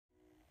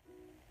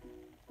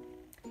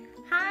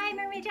Hi,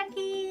 Mermaid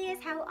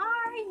Junkies. How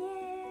are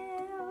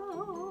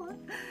you?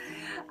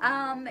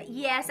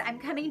 Yes, I'm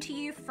coming to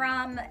you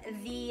from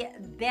the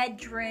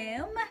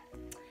bedroom.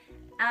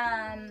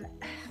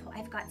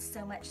 I've got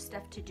so much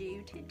stuff to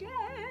do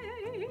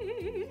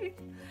today.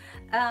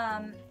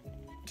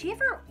 Do you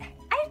ever,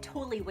 I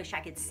totally wish I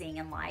could sing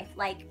in life.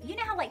 Like, you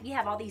know how like you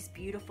have all these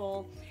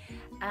beautiful,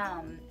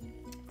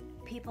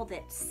 people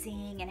that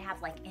sing and have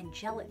like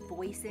angelic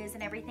voices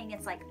and everything.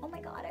 It's like, oh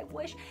my God, I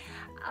wish,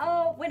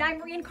 oh, when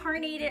I'm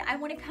reincarnated, I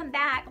want to come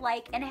back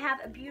like and have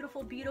a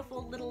beautiful,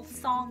 beautiful little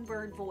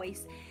songbird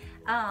voice.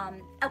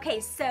 Okay,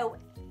 so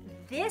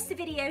this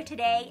video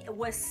today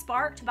was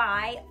sparked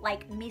by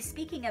like me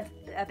speaking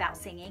about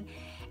singing.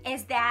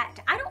 Is that,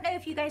 I don't know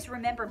if you guys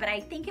remember, but I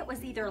think it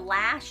was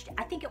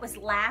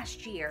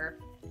last year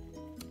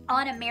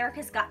on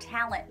America's Got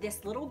Talent,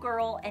 this little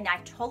girl, and I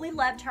totally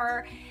loved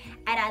her,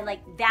 and I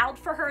like vowed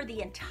for her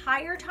the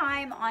entire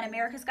time on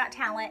America's Got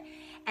Talent,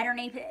 and her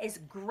name is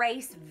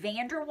Grace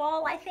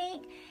Vanderwall, I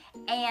think,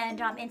 and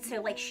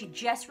so like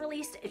she's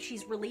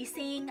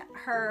releasing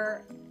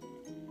her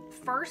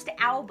first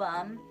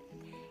album,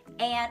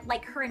 and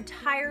like her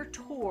entire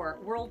tour,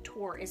 world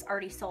tour, is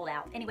already sold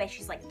out. Anyway,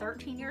 she's like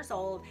 13 years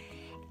old,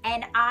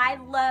 and I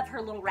love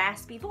her little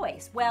raspy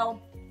voice.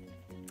 Well,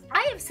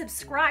 I have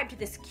subscribed to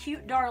this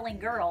cute, darling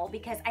girl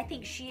because I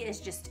think she is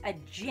just a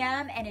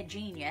gem and a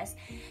genius.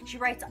 She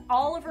writes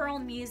all of her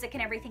own music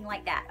and everything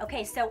like that.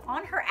 Okay, so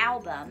on her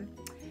album,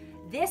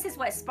 this is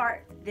what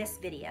sparked this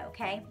video,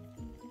 okay?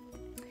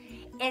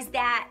 Is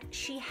that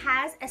she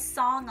has a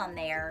song on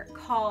there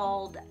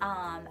called,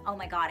 oh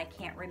my God, I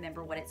can't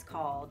remember what it's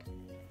called.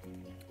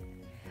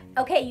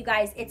 Okay, you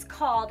guys, it's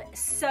called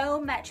So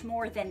Much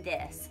More Than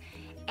This.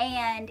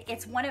 And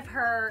it's one of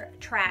her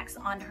tracks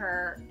on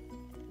her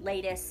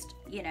latest,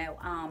 you know,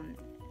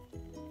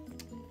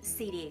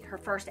 CD, her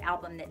first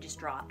album that just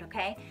dropped,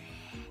 okay?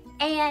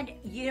 And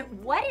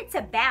what it's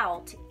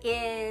about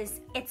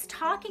is, it's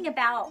talking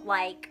about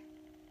like,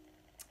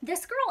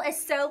 this girl is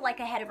so like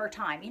ahead of her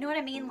time, you know what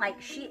I mean? Like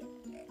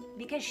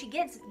because she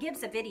gives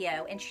a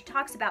video and she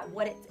talks about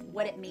what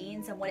it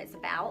means and what it's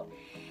about.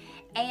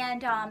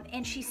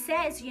 And she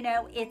says, you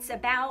know, it's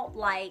about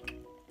like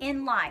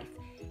in life,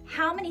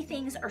 how many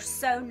things are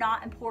so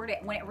not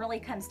important when it really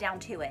comes down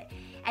to it.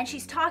 And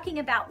she's talking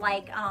about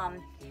like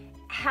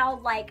how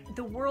like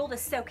the world is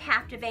so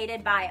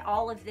captivated by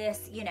all of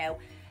this, you know,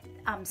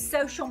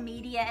 social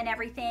media and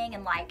everything,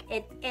 and like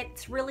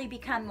it's really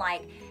become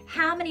like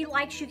how many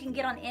likes you can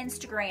get on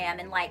Instagram,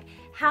 and like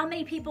how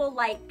many people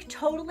like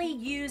totally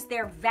use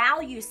their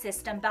value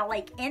system by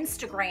like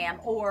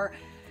Instagram or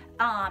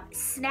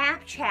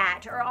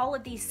Snapchat or all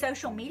of these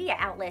social media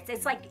outlets.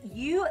 It's like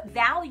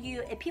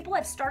people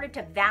have started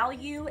to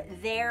value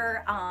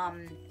their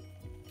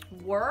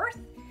worth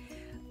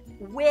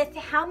with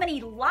how many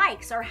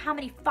likes or how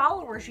many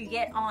followers you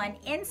get on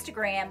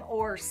Instagram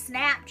or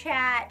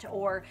Snapchat,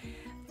 or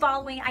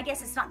following. I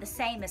guess it's not the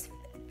same as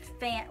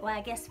fan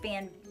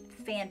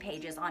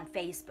pages on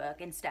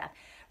Facebook and stuff,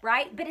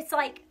 right? But it's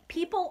like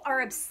people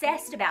are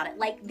obsessed about it.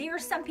 Like there are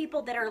some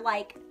people that are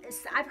like,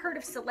 I've heard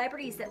of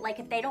celebrities that like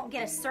if they don't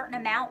get a certain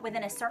amount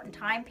within a certain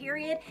time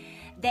period,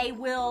 they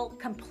will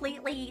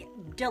completely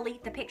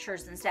delete the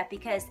pictures and stuff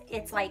because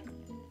it's like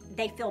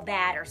they feel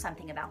bad or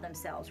something about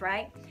themselves,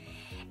 right?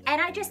 And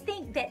I just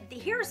think that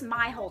here's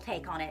my whole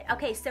take on it.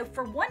 Okay, so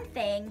for one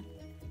thing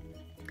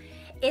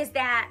is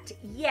that,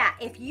 yeah,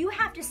 if you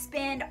have to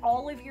spend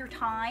all of your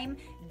time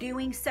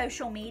doing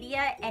social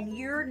media and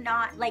you're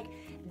not, like,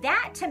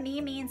 that to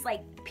me means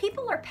like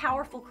people are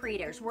powerful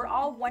creators. We're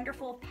all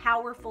wonderful,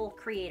 powerful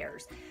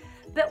creators.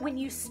 But when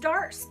you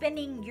start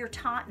spending your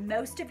time,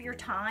 most of your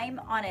time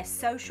on a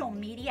social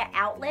media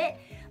outlet,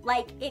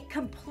 like it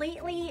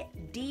completely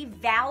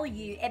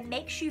it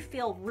makes you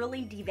feel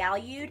really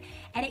devalued,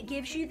 and it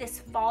gives you this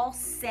false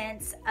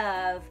sense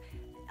of,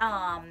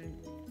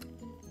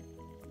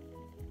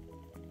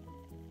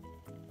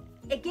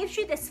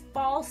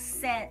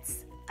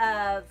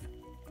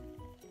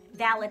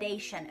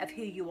 validation of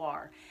who you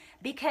are,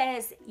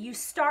 because you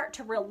start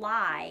to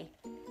rely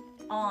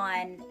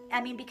on,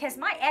 because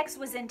my ex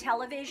was in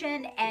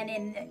television and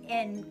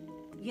in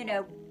you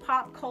know,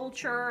 pop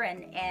culture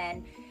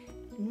and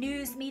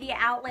news media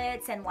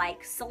outlets and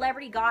like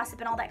celebrity gossip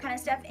and all that kind of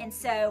stuff. And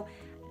so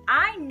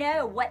I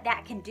know what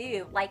that can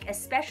do, like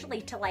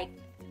especially to like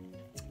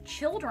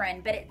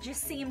children, but it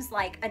just seems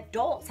like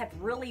adults have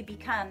really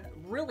become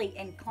really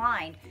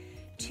inclined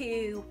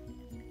to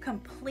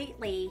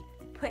completely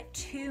put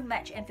too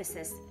much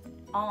emphasis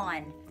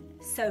on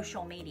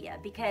social media,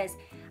 because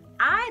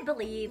I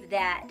believe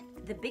that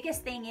the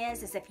biggest thing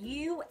is if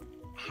you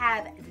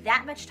have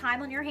that much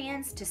time on your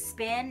hands to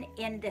spend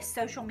in this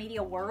social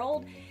media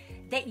world,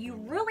 that you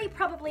really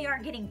probably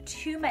aren't getting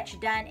too much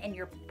done in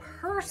your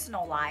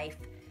personal life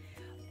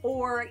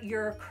or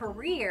your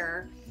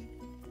career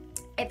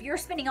if you're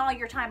spending all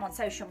your time on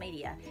social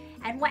media.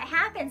 And what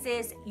happens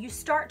is you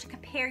start to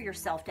compare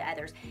yourself to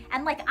others.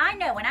 And like, I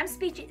know, and I'm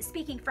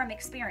speaking from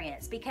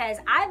experience, because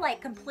I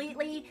like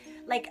completely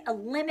like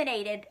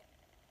eliminated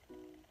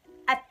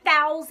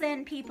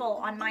 1,000 people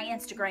on my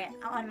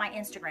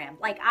Instagram.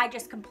 Like, I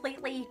just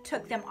completely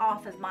took them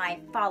off of my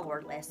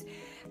follower list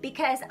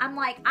because I'm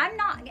like, I'm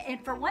not,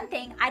 and for one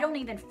thing, I don't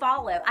even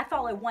follow. I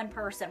follow one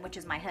person, which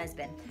is my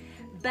husband.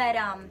 But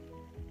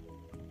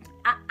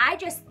I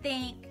just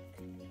think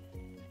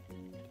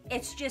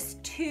it's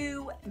just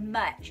too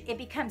much. It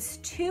becomes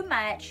too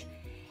much,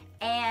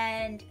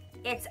 and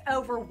it's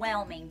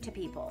overwhelming to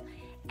people.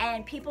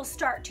 And people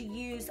start to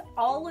use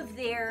all of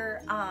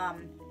their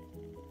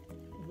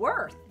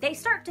worth. They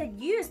start to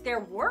use their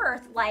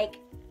worth, like,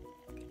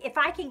 if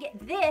I can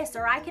get this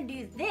or I can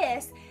do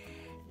this,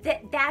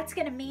 that's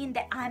going to mean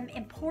that I'm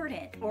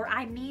important or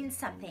I mean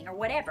something or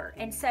whatever.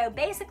 And so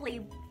basically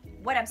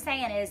what I'm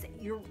saying is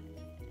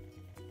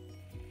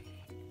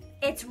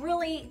it's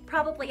really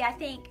probably, I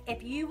think,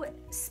 if you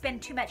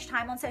spend too much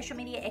time on social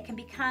media, it can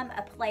become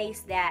a place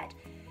that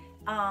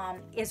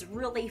is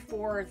really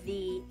for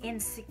the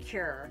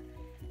insecure.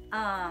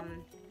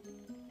 And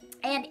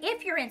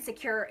if you're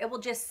insecure, it will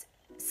just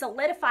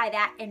solidify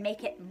that and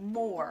make it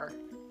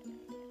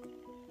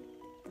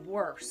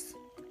worse.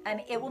 I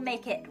mean, it will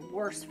make it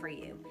worse for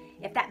you,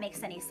 if that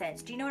makes any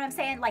sense. Do you know what I'm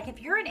saying? Like, if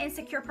you're an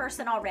insecure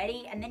person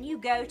already, and then you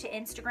go to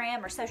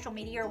Instagram or social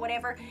media or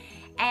whatever,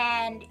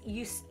 and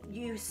you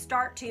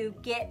start to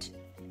get,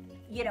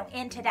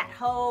 into that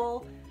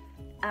whole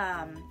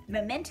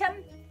momentum,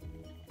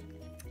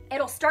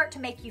 it'll start to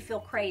make you feel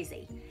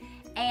crazy.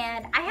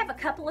 And I have a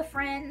couple of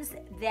friends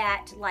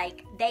that,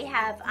 like, they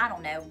have, I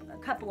don't know, a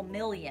couple of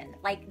million.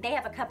 Like, they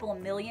have a couple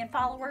of million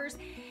followers.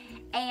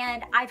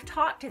 And I've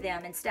talked to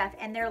them and stuff,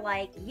 and they're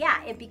like,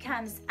 yeah, it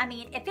becomes, I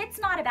mean, if it's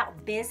not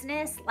about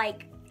business,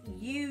 like,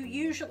 you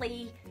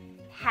usually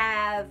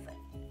have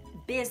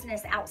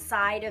business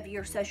outside of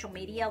your social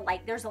media.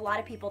 Like, there's a lot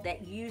of people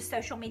that use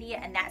social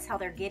media, and that's how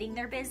they're getting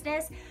their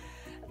business.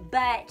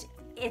 But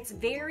it's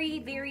very,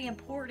 very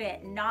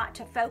important not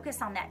to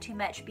focus on that too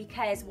much,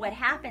 because what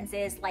happens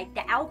is, like,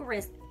 the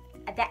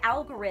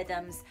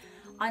algorithms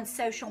on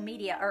social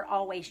media are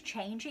always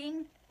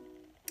changing.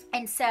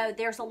 And so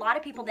there's a lot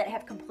of people that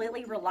have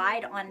completely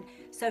relied on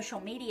social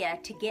media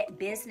to get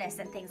business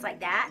and things like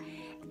that.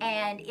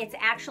 And it's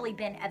actually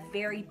been a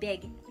very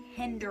big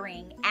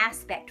hindering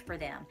aspect for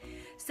them.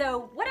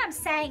 So what I'm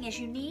saying is,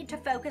 you need to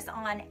focus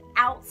on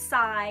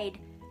outside.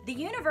 The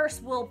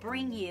universe will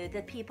bring you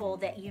the people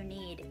that you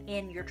need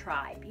in your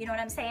tribe. You know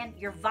what I'm saying?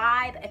 Your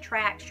vibe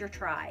attracts your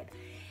tribe.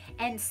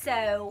 And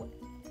so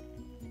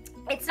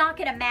it's not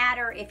going to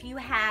matter if you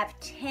have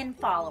 10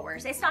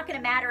 followers. It's not going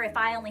to matter if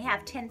I only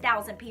have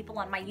 10,000 people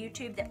on my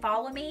YouTube that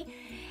follow me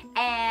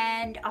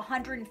and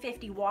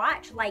 150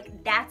 watch. Like,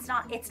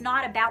 it's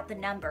not about the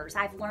numbers.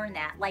 I've learned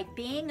that. Like,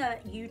 being a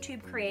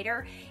YouTube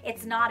creator,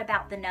 it's not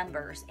about the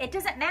numbers. It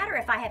doesn't matter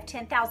if I have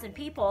 10,000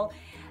 people,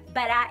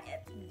 but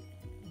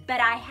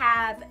I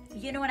have,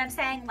 you know what I'm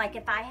saying? Like,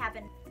 if I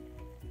haven't,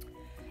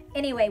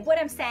 anyway, what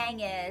I'm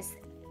saying is,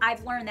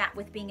 I've learned that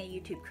with being a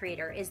YouTube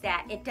creator, is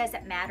that it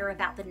doesn't matter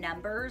about the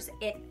numbers.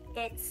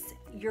 It's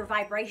your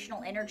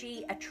vibrational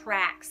energy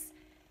attracts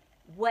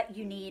what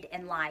you need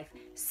in life.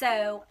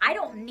 So I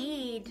don't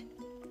need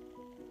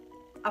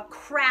a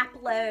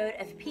crap load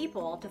of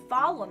people to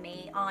follow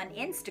me on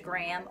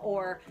Instagram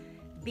or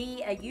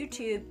be a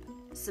YouTube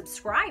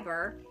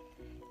subscriber.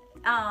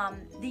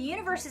 The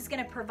universe is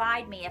going to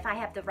provide me if I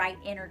have the right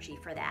energy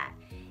for that.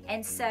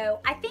 And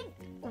so I think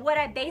what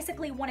I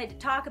basically wanted to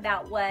talk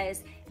about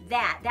was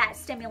that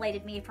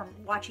stimulated me from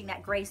watching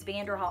that Grace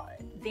Vanderwall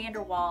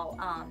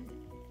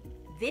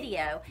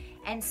video.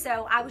 And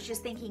so I was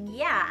just thinking,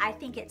 yeah, I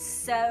think it's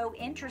so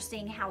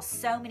interesting how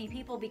so many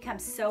people become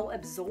so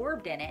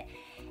absorbed in it,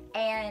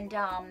 and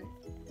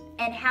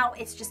how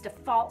it's just a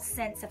false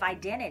sense of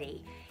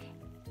identity.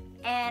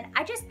 And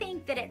I just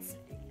think that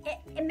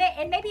and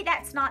maybe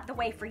that's not the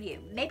way for you.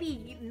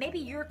 Maybe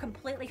you're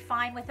completely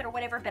fine with it or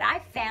whatever, but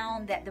I've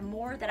found that the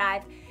more that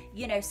I've,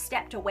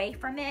 stepped away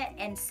from it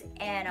and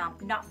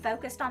not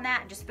focused on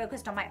that, and just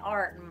focused on my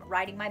art and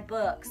writing my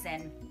books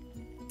and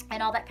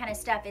all that kind of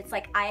stuff, it's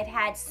like I've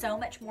had so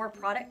much more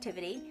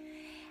productivity.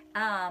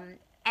 And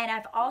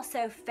I've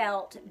also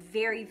felt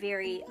very,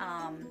 very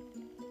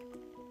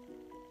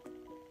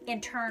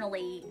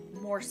internally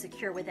more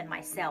secure within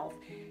myself,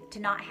 to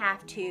not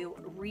have to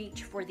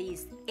reach for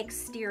these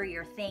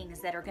exterior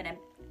things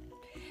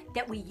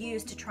that we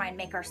use to try and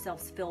make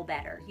ourselves feel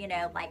better.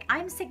 Like,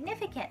 I'm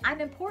significant, I'm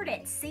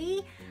important.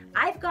 See,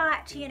 I've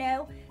got,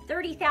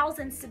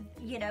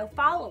 30,000,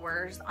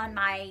 followers on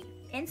my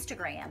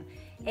Instagram.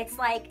 It's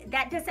like,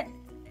 that doesn't,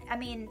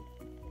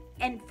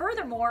 and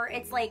furthermore,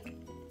 it's like,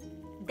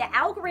 the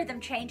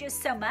algorithm changes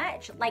so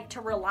much. Like,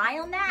 to rely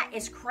on that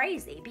is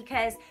crazy,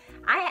 because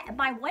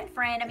my one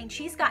friend,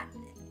 she's got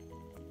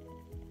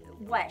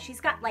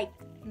like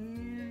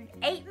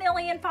 8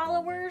 million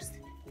followers,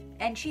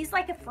 and she's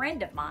like a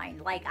friend of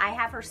mine. Like, I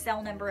have her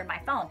cell number in my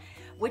phone,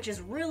 which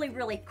is really,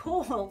 really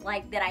cool,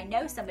 like, that I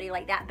know somebody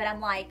like that. But I'm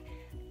like,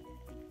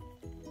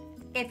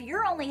 if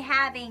you're only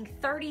having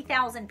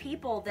 30,000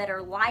 people that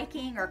are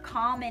liking or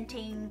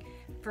commenting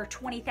for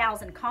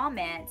 20,000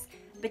 comments,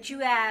 but you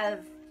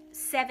have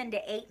 7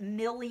 to 8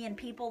 million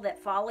people that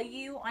follow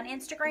you on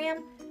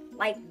Instagram,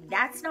 like,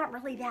 that's not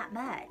really that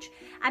much.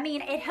 I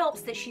mean, it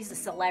helps that she's a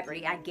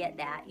celebrity. I get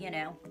that, you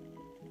know,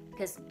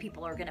 because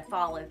people are going to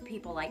follow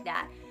people like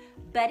that.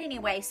 But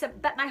anyway,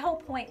 but my whole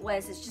point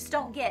was, is just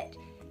don't get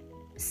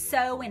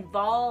so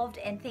involved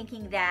in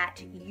thinking that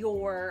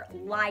your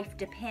life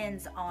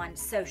depends on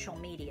social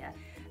media,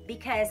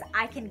 because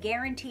I can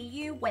guarantee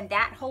you, when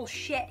that whole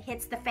shit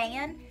hits the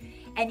fan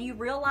and you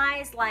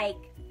realize, like,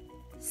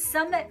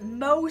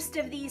 most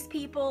of these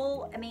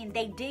people, I mean,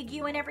 they dig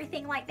you and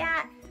everything like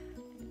that,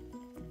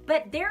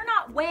 but they're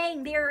not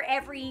weighing their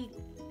every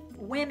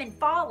whim and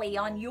folly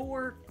on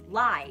your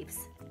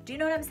lives. Do you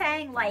know what I'm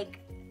saying? Like,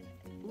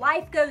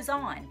 life goes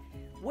on.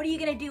 What are you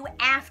going to do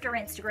after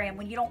Instagram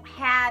when you don't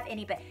have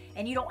anybody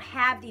and you don't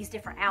have these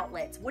different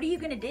outlets? What are you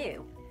going to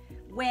do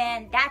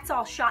when that's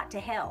all shot to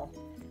hell?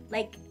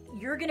 Like,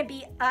 you're going to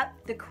be up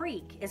the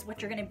creek is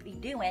what you're going to be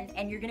doing,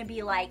 and you're going to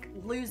be like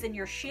losing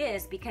your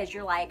shiz because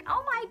you're like,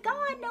 oh my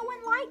God, no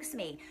one likes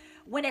me.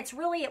 When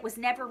it was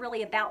never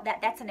really about that.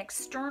 That's an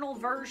external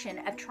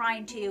version of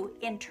trying to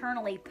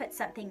internally put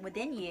something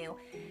within you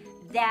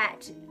that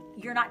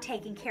you're not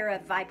taking care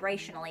of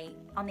vibrationally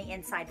on the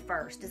inside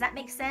first. Does that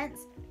make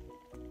sense?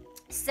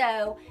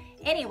 So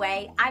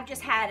anyway, I've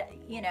just had,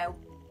 you know,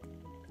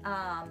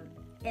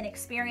 an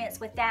experience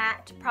with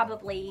that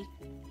probably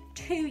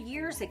 2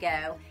 years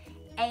ago,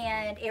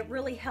 and it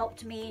really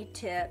helped me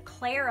to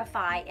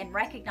clarify and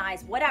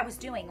recognize what I was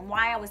doing and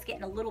why I was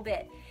getting a little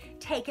bit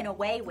taken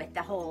away with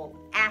the whole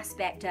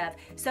aspect of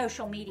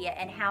social media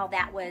and how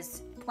that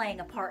was playing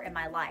a part in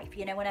my life.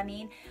 You know what I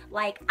mean?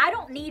 Like, I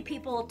don't need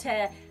people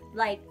to,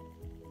 like,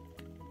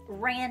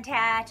 rant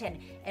at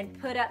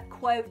and put up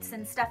quotes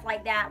and stuff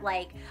like that,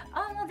 like,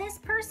 oh, well, this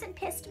person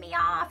pissed me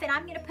off and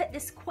I'm gonna put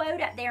this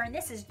quote up there and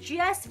this is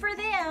just for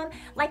them.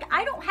 Like,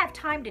 I don't have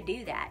time to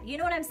do that. You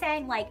know what I'm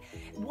saying? Like,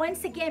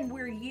 once again,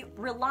 we're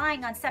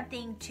relying on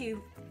something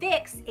to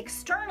fix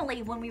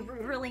externally when we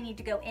really need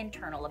to go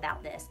internal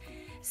about this.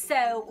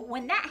 So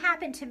when that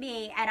happened to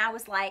me, and I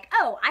was like,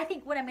 oh, I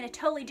think what I'm going to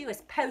totally do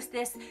is post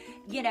this,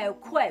 you know,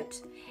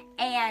 quote,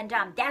 and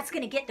that's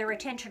going to get their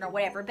attention or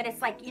whatever. But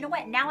it's like, you know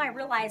what? Now I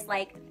realize,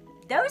 like,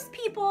 those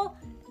people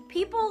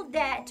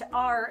that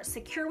are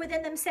secure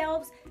within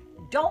themselves,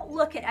 don't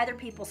look at other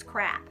people's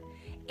crap.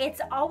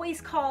 It's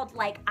always called,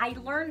 like, I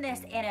learned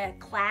this in a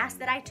class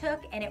that I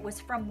took, and it was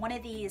from one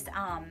of these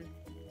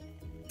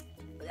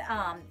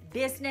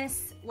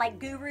business, like,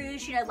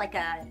 gurus, you know, like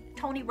a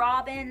Tony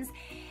Robbins.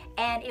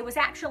 And it was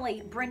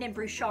actually Brendan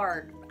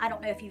Burchard. I don't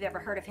know if you've ever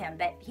heard of him,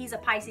 but he's a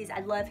Pisces.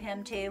 I love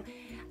him too.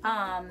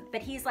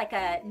 But he's like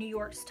a New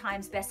York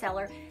Times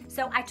bestseller.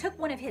 So I took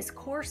one of his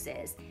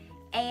courses,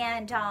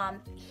 and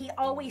he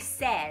always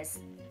says,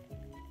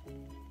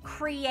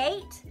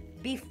 create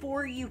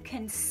before you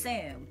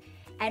consume.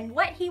 And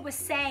what he was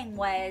saying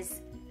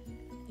was,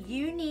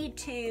 you need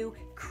to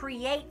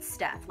create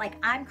stuff. Like,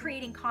 I'm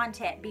creating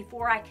content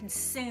before I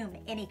consume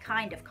any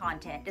kind of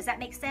content. Does that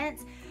make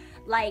sense?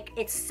 Like,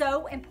 it's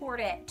so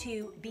important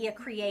to be a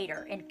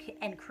creator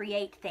and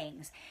create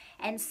things.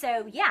 And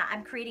so, yeah,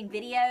 I'm creating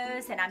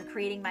videos and I'm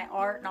creating my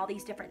art and all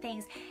these different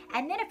things.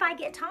 And then if I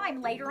get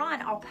time later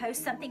on, I'll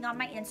post something on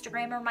my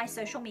Instagram or my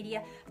social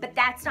media, but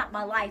that's not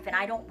my life. And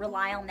I don't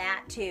rely on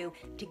that to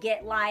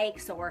get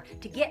likes or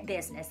to get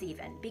business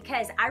even,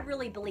 because I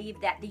really believe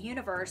that the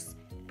universe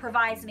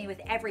provides me with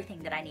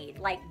everything that I need.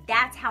 Like,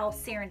 that's how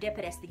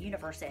serendipitous the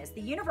universe is.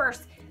 The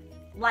universe,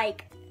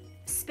 like,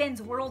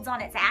 spins worlds on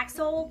its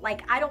axle.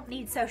 Like, I don't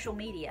need social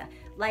media.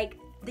 Like,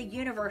 the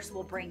universe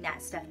will bring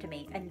that stuff to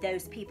me and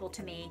those people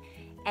to me.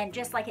 And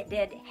just like it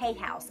did Hay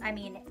House. I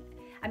mean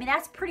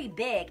that's pretty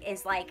big.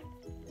 Is like,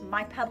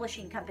 my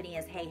publishing company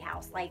is Hay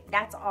House. Like,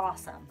 that's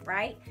awesome,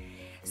 right?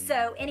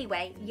 So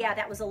anyway, yeah,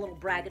 that was a little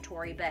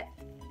bragatory, but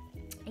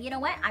you know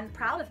what? I'm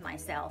proud of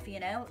myself, you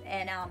know,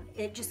 and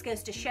it just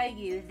goes to show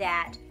you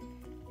that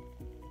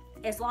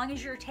as long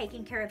as you're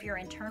taking care of your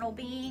internal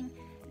being,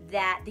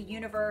 that the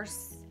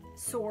universe,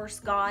 source,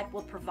 God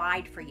will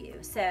provide for you.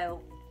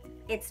 So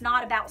it's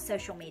not about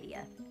social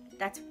media.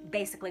 That's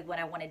basically what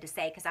I wanted to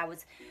say, because I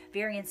was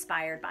very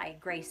inspired by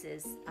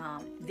Grace's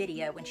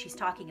video when she's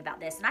talking about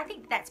this. And I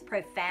think that's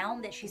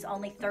profound that she's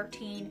only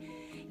 13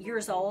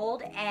 years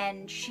old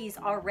and she's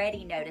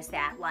already noticed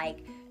that.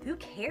 Like, who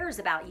cares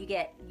about you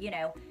get, you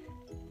know,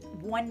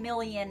 1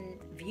 million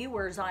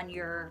viewers on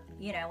your,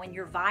 you know, and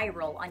you're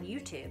viral on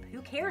YouTube?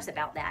 Who cares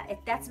about that?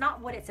 That's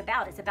not what it's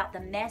about. It's about the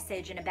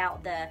message and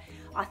about the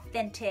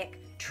authentic,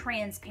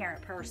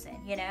 transparent person,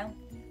 you know?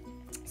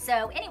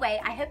 So anyway,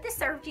 I hope this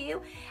served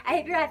you. I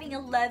hope you're having a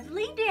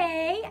lovely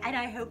day, and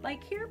I hope my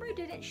camera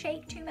didn't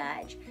shake too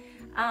much.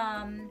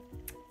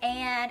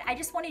 And I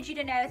just wanted you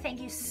to know,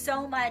 thank you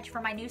so much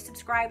for my new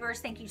subscribers.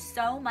 Thank you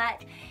so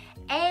much.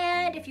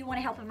 And if you want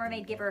to help a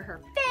mermaid give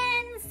her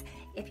fins,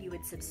 if you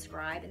would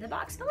subscribe in the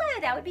box below,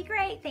 that would be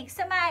great. Thanks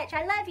so much.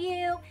 I love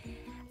you.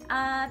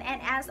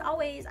 And as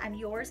always, I'm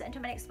yours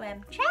until my next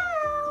swim.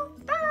 Ciao.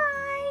 Bye.